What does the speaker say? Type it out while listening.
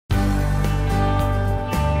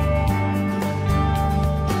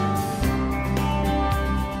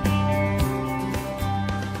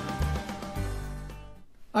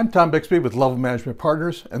I'm Tom Bixby with Level Management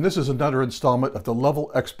Partners, and this is another installment of the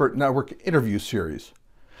Level Expert Network interview series.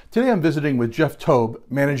 Today I'm visiting with Jeff Tobe,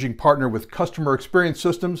 Managing Partner with Customer Experience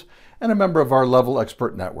Systems and a member of our Level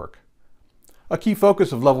Expert Network. A key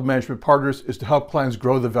focus of Level Management Partners is to help clients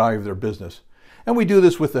grow the value of their business, and we do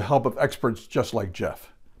this with the help of experts just like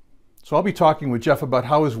Jeff. So I'll be talking with Jeff about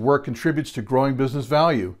how his work contributes to growing business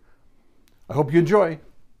value. I hope you enjoy.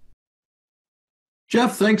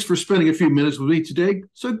 Jeff, thanks for spending a few minutes with me today.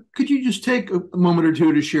 So could you just take a moment or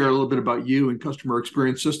two to share a little bit about you and Customer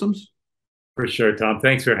Experience Systems? For sure, Tom.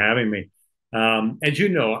 Thanks for having me. As you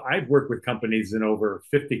know, I've worked with companies in over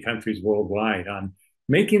 50 countries worldwide on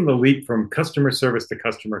making the leap from customer service to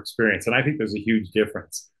customer experience. And I think there's a huge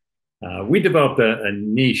difference. We developed a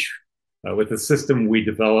niche with a system we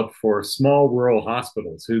developed for small rural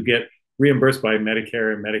hospitals who get reimbursed by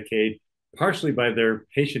Medicare and Medicaid, partially by their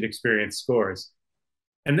patient experience scores.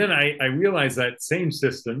 And then I realized that same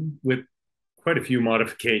system with quite a few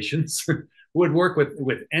modifications would work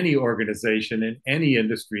with any organization in any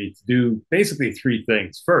industry to do basically three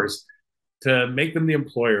things. First, to make them the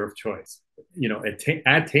employer of choice,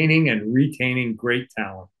 attaining and retaining great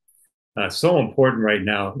talent. So important right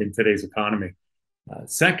now in today's economy.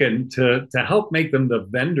 Second, to help make them the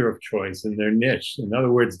vendor of choice in their niche. In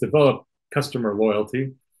other words, develop customer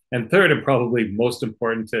loyalty. And third, and probably most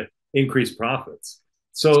important, to increase profits.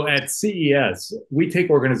 So at CES, we take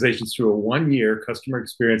organizations through a one-year customer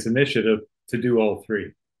experience initiative to do all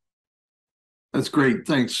three. That's great.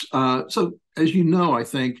 Thanks. So as you know, I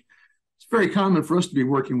think it's very common for us to be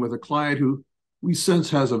working with a client who we sense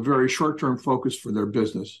has a very short-term focus for their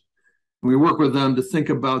business. We work with them to think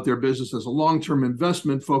about their business as a long-term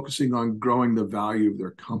investment, focusing on growing the value of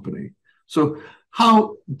their company. So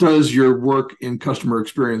how does your work in customer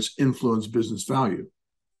experience influence business value?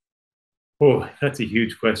 Oh, that's a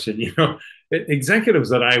huge question. Executives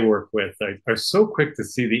that I work with are so quick to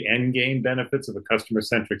see the end game benefits of a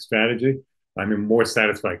customer-centric strategy. I mean, more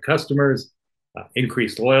satisfied customers,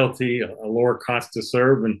 increased loyalty, a lower cost to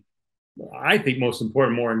serve, and I think most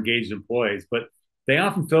important, more engaged employees. But they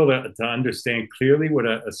often fail to understand clearly what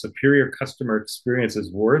a superior customer experience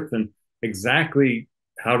is worth and exactly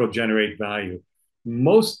how to generate value.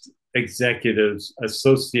 Most executives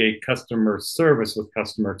associate customer service with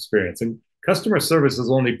customer experience, and customer service is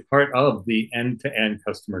only part of the end-to-end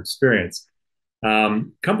customer experience.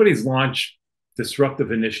 Companies launch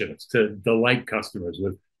disruptive initiatives to delight customers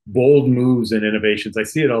with bold moves and innovations. I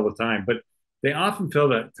see it all the time, but they often fail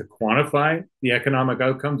to quantify the economic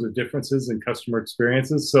outcomes of differences in customer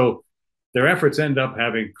experiences. So their efforts end up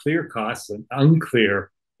having clear costs and unclear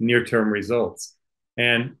near-term results.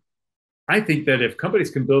 And I think that if companies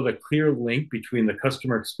can build a clear link between the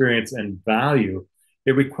customer experience and value,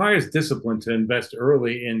 it requires discipline to invest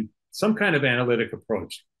early in some kind of analytic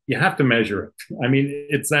approach. You have to measure it. I mean,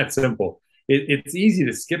 it's that simple. It's easy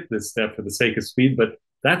to skip this step for the sake of speed, but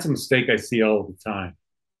that's a mistake I see all the time.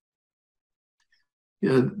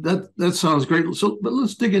 Yeah, that sounds great. So, but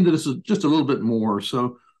let's dig into this just a little bit more.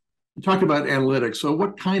 So, you talked about analytics. So,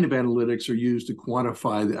 what kind of analytics are used to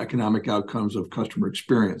quantify the economic outcomes of customer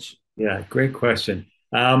experience? Yeah, great question.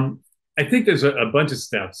 I think there's a bunch of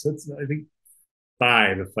steps. I think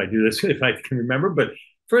five, if I do this, if I can remember. But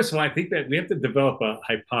first of all, I think that we have to develop a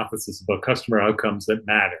hypothesis about customer outcomes that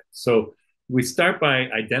matter. So we start by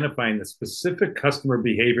identifying the specific customer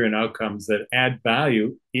behavior and outcomes that add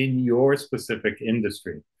value in your specific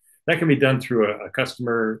industry. That can be done through a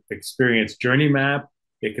customer experience journey map.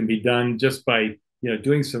 It can be done just by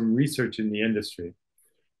doing some research in the industry.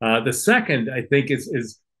 The second, I think,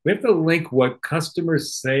 is we have to link what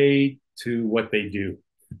customers say to what they do.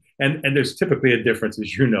 And there's typically a difference,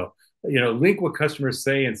 as you know. Link what customers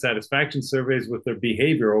say in satisfaction surveys with their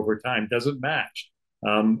behavior over time. Doesn't match.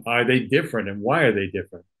 Are they different, and why are they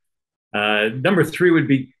different? Number three would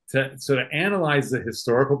be to sort of analyze the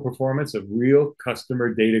historical performance of real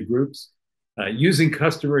customer data groups, using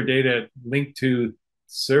customer data linked to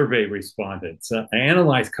survey respondents.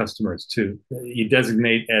 Analyze customers too. You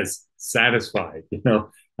designate as satisfied.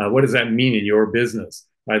 What does that mean in your business?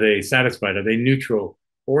 Are they satisfied? Are they neutral?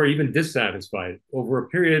 Or even dissatisfied over a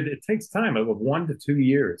period? It takes time of 1 to 2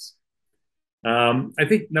 years. I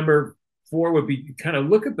think number four would be kind of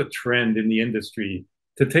look at the trend in the industry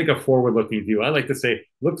to take a forward-looking view. I like to say,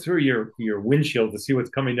 look through your windshield to see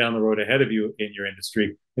what's coming down the road ahead of you in your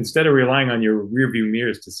industry, instead of relying on your rearview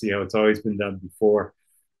mirrors to see how it's always been done before.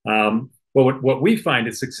 Well, what we find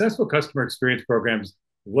is successful customer experience programs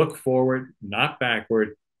look forward, not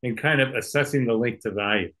backward, and kind of assessing the link to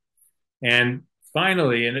value. And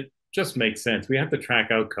finally, and it just makes sense, we have to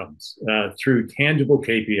track outcomes through tangible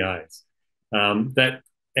KPIs that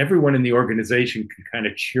everyone in the organization can kind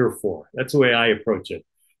of cheer for. That's the way I approach it.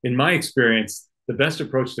 In my experience, the best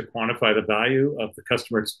approach to quantify the value of the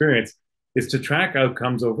customer experience is to track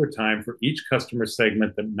outcomes over time for each customer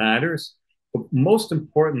segment that matters, but most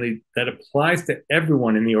importantly, that applies to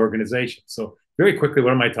everyone in the organization. So very quickly,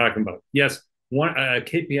 what am I talking about? Yes, one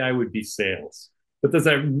KPI would be sales, but does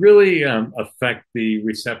that really affect the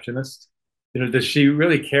receptionist? Does she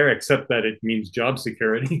really care, except that it means job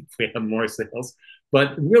security if we have more sales?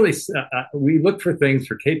 But really, we look for things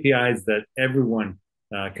for KPIs that everyone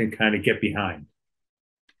can kind of get behind.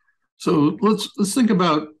 So let's think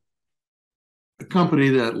about a company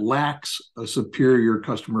that lacks a superior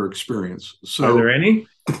customer experience. So, are there any?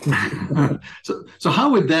 so how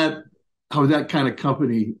would that kind of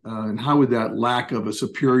company and how would that lack of a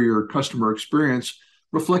superior customer experience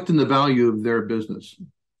reflect in the value of their business?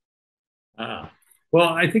 Well,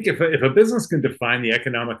 I think if a business can define the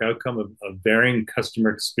economic outcome of varying customer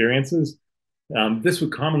experiences, this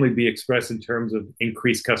would commonly be expressed in terms of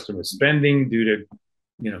increased customer spending due to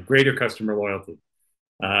greater customer loyalty.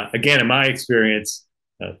 Again, in my experience,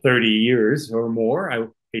 30 years or more, I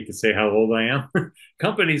hate to say how old I am,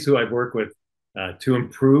 companies who I've worked with to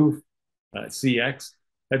improve CX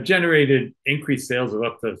have generated increased sales of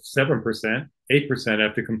up to 7%, 8%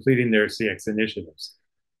 after completing their CX initiatives.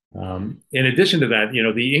 In addition to that,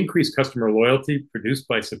 the increased customer loyalty produced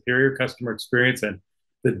by superior customer experience and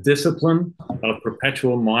the discipline of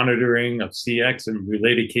perpetual monitoring of CX and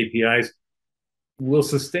related KPIs will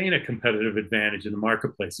sustain a competitive advantage in the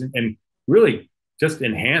marketplace and really just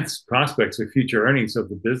enhance prospects for future earnings of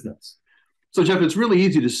the business. So, Jeff, it's really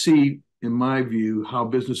easy to see, in my view, how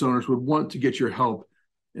business owners would want to get your help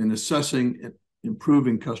in assessing and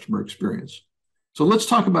improving customer experience. So let's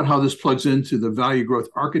talk about how this plugs into the value growth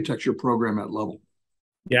architecture program at Level.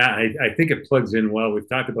 Yeah, I think it plugs in well. We've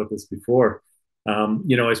talked about this before.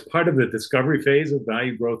 As part of the discovery phase of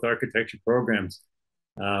value growth architecture programs,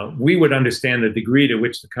 we would understand the degree to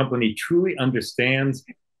which the company truly understands,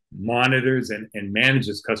 monitors, and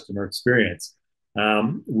manages customer experience.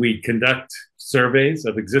 We conduct surveys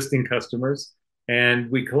of existing customers,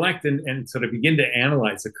 and we collect and sort of begin to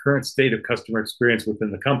analyze the current state of customer experience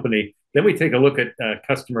within the company. Then we take a look at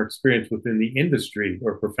customer experience within the industry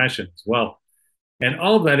or profession as well. And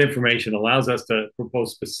all of that information allows us to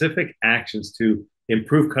propose specific actions to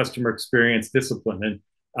improve customer experience, discipline, and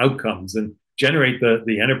outcomes, and generate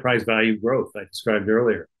the enterprise value growth I described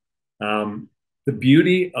earlier. The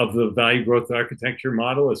beauty of the value growth architecture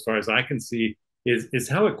model, as far as I can see, is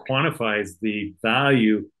how it quantifies the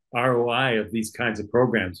value ROI of these kinds of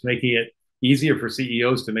programs, making it easier for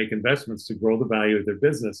CEOs to make investments to grow the value of their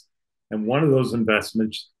business. And one of those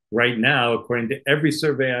investments right now, according to every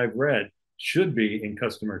survey I've read, should be in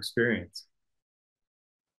customer experience.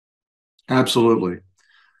 Absolutely.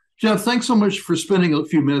 Jeff, thanks so much for spending a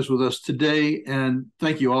few minutes with us today. And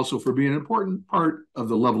thank you also for being an important part of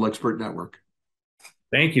the Level Expert Network.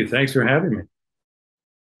 Thank you. Thanks for having me.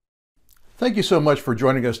 Thank you so much for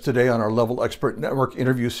joining us today on our Level Expert Network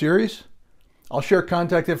interview series. I'll share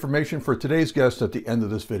contact information for today's guest at the end of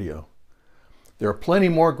this video. There are plenty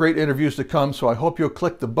more great interviews to come, so I hope you'll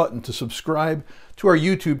click the button to subscribe to our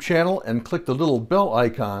YouTube channel and click the little bell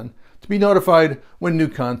icon to be notified when new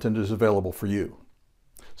content is available for you.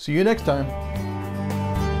 See you next time.